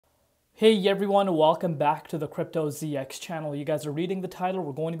Hey everyone, welcome back to the Crypto ZX channel. You guys are reading the title.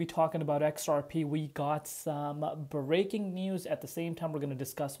 We're going to be talking about XRP. We got some breaking news. At the same time, we're going to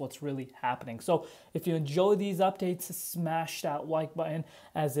discuss what's really happening. So if you enjoy these updates, smash that like button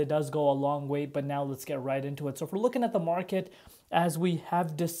as it does go a long way. But now let's get right into it. So if we're looking at the market, as we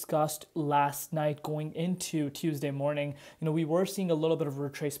have discussed last night going into Tuesday morning, we were seeing a little bit of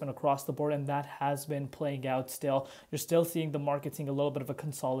retracement across the board, and that has been playing out still. You're still seeing the market seeing a little bit of a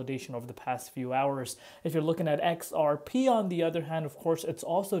consolidation over the past few hours. If you're looking at XRP, on the other hand, of course, it's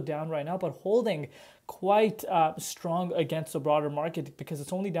also down right now, but holding quite strong against the broader market because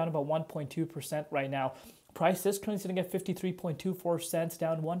it's only down about 1.2% right now. Price is currently sitting at 53.24 cents,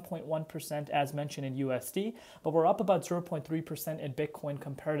 down 1.1% as mentioned in USD, but we're up about 0.3% in Bitcoin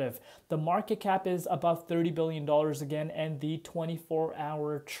comparative. The market cap is above $30 billion again, and the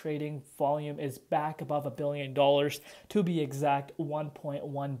 24-hour trading volume is back above $1 billion, to be exact,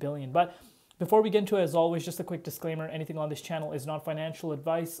 1.1 billion. But before we get into it, as always, just a quick disclaimer, anything on this channel is not financial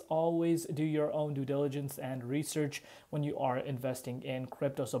advice. Always do your own due diligence and research when you are investing in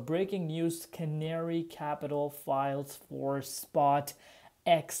crypto. So breaking news, Canary Capital files for spot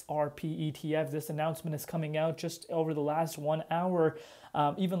XRP ETF. This announcement is coming out just over the last 1 hour,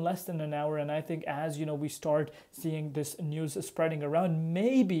 even less than an hour. And I think as we start seeing this news spreading around,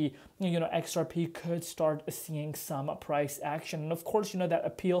 maybe XRP could start seeing some price action. And of course, that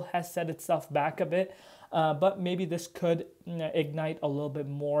appeal has set itself back a bit. But maybe this could ignite a little bit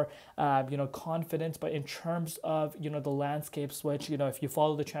more, confidence. But in terms of, the landscape switch, if you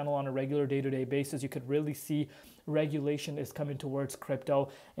follow the channel on a regular day-to-day basis, you could really see regulation is coming towards crypto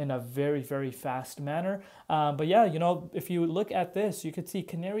in a very, very fast manner. But yeah, if you look at this, you could see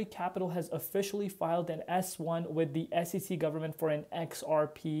Canary Capital has officially filed an S1 with the SEC government for an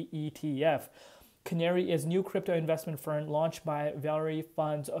XRP ETF. Canary is new crypto investment firm launched by Valerie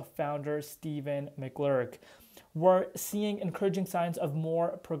Funds founder Stephen McClurg. We're seeing encouraging signs of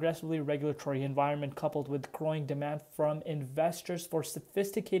more progressively regulatory environment coupled with growing demand from investors for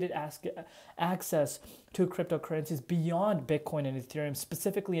sophisticated access to cryptocurrencies beyond Bitcoin and Ethereum,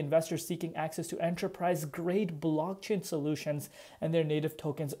 specifically investors seeking access to enterprise-grade blockchain solutions and their native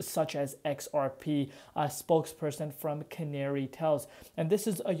tokens such as XRP, a spokesperson from Canary tells. And this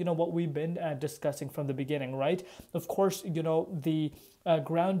is, what we've been discussing from the beginning, right? Of course, the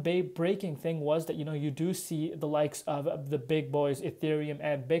ground-breaking thing was that, you do see the likes of the big boys, Ethereum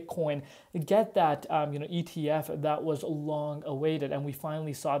and Bitcoin, get that, ETF that was long awaited. And we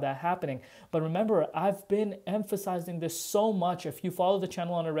finally saw that happening. But remember, I've been emphasizing this so much. If you follow the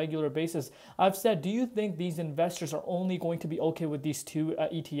channel on a regular basis, I've said, do you think these investors are only going to be okay with these two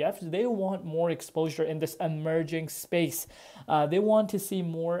ETFs? They want more exposure in this emerging space. They want to see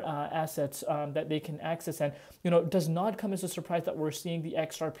more assets that they can access. And, it does not come as a surprise that we're seeing the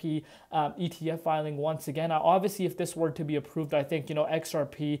XRP ETF filing once again. Obviously, if this were to be approved, I think,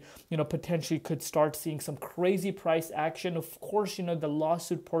 XRP, potentially could start seeing some crazy price action. Of course, the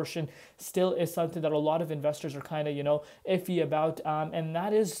lawsuit portion still is something that a lot of investors are kind of, iffy about. And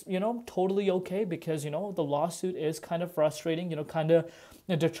that is, totally okay because, the lawsuit is kind of frustrating, kind of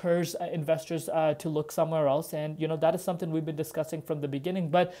deters investors to look somewhere else. And, that is something we've been discussing from the beginning.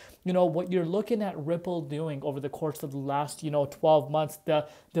 But, what you're looking at Ripple doing over the course of the last, 12 months, the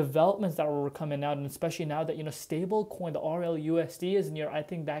developments that were coming out, and especially now that, stable coin, the RLUSD is near, I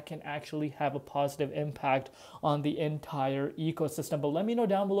think that can actually have a positive impact on the entire ecosystem. But let me know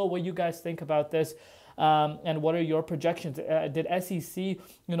down below what you guys think about this and what are your projections. Did SEC,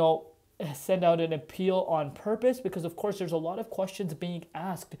 send out an appeal on purpose? Because of course there's a lot of questions being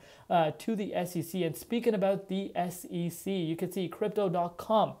asked to the SEC. And speaking about the SEC, you can see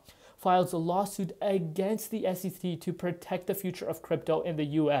crypto.com files a lawsuit against the SEC to protect the future of crypto in the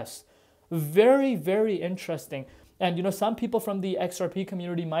US. Very, very interesting. And, some people from the XRP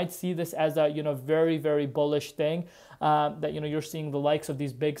community might see this as a, very, very bullish thing, that, you're seeing the likes of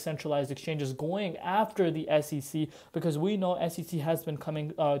these big centralized exchanges going after the SEC, because we know SEC has been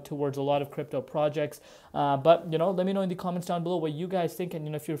coming towards a lot of crypto projects. But, let me know in the comments down below what you guys think.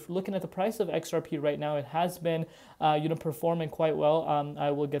 And, if you're looking at the price of XRP right now, it has been, performing quite well.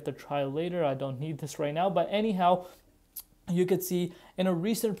 I will get the trial later. I don't need this right now. But anyhow, you could see in a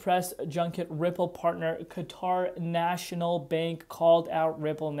recent press junket, Ripple partner Qatar National Bank called out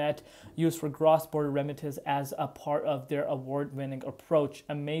RippleNet used for cross-border remittances as a part of their award-winning approach.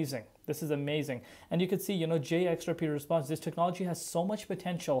 Amazing. This is amazing. And you can see, JXRP response, this technology has so much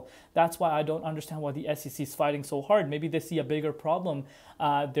potential. That's why I don't understand why the SEC is fighting so hard. Maybe they see a bigger problem.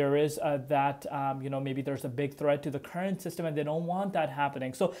 There is that, maybe there's a big threat to the current system and they don't want that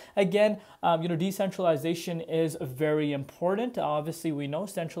happening. So again, decentralization is very important. Obviously, we know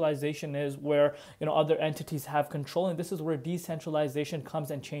centralization is where, other entities have control, and this is where decentralization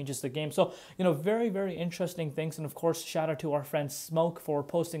comes and changes the game. So, very, very interesting things. And of course, shout out to our friend Smoke for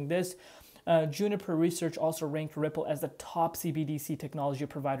posting this. Juniper Research also ranked Ripple as the top CBDC technology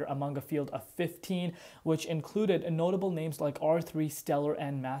provider among a field of 15, which included notable names like R3, Stellar,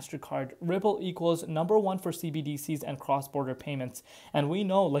 and MasterCard. Ripple equals #1 for CBDCs and cross-border payments. And we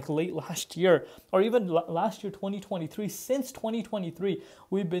know, like late last year, or even last year, 2023, since 2023,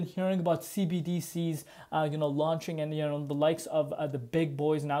 we've been hearing about CBDCs, launching, and, the likes of the big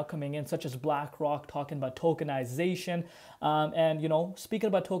boys now coming in, such as BlackRock, talking about tokenization. And, speaking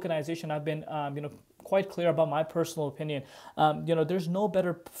about tokenization, I've been, quite clear about my personal opinion. There's no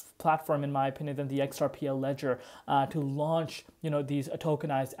better platform, in my opinion, than the XRP Ledger to launch, these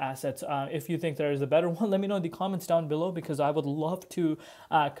tokenized assets. If you think there is a better one, let me know in the comments down below, because I would love to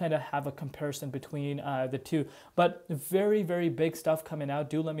kind of have a comparison between the two. But very, very big stuff coming out.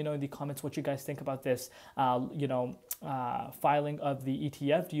 Do let me know in the comments what you guys think about this, filing of the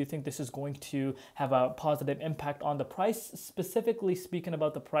ETF. Do you think this is going to have a positive impact on the price? Specifically speaking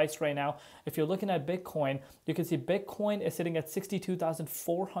about the price right now, if you're looking at Bitcoin, you can see Bitcoin is sitting at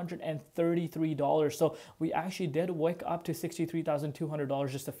 $62,433. So we actually did wick up to $63,200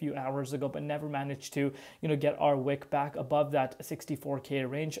 just a few hours ago, but never managed to, get our wick back above that 64K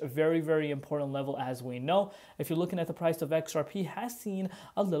range. A very, very important level, as we know. If you're looking at the price of XRP, has seen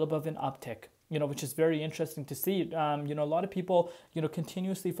a little bit of an uptick, which is very interesting to see. A lot of people,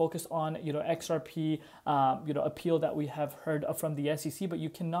 continuously focus on, XRP, appeal that we have heard from the SEC, but you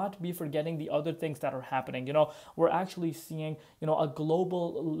cannot be forgetting the other things that are happening. We're actually seeing, a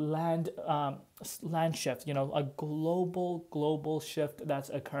global land shift, a global shift that's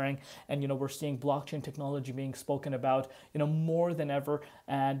occurring. And, we're seeing blockchain technology being spoken about, more than ever.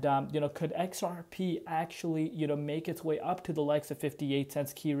 And, could XRP actually, make its way up to the likes of 58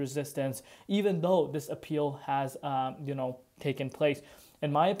 cents key resistance, even though this appeal has, taken place?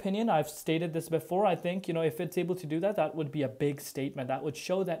 In my opinion, I've stated this before, I think, if it's able to do that, that would be a big statement. That would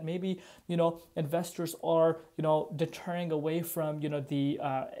show that maybe, investors are, deterring away from, the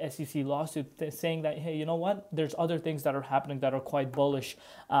SEC lawsuit, saying that, hey, you know what, there's other things that are happening that are quite bullish,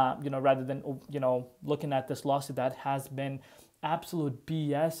 rather than, looking at this lawsuit that has been absolute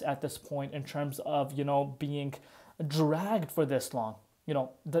BS at this point in terms of, being dragged for this long.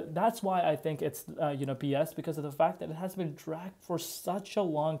 That's why I think it's, BS, because of the fact that it has been dragged for such a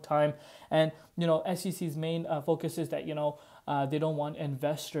long time. And, SEC's main focus is that, they don't want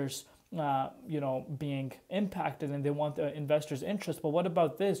investors, being impacted, and they want the investors' interest. But what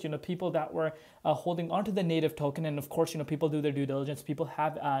about this? People that were holding onto the native token, and of course, people do their due diligence. People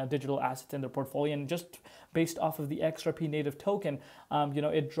have digital assets in their portfolio, and just based off of the XRP native token,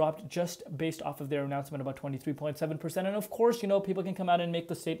 it dropped just based off of their announcement about 23.7%. And of course, people can come out and make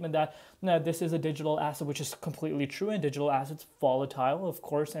the statement that this is a digital asset, which is completely true, and digital assets volatile, of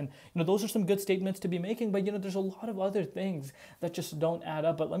course. And those are some good statements to be making. But there's a lot of other things that just don't add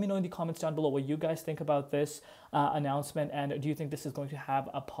up. But let me know in the comments down below what you guys think about this announcement, and do you think this is going to have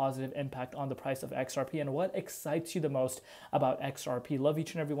a positive impact on the price of XRP, and what excites you the most about XRP? Love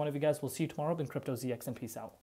each and every one of you guys. We'll see you tomorrow in Crypto ZX, and peace out.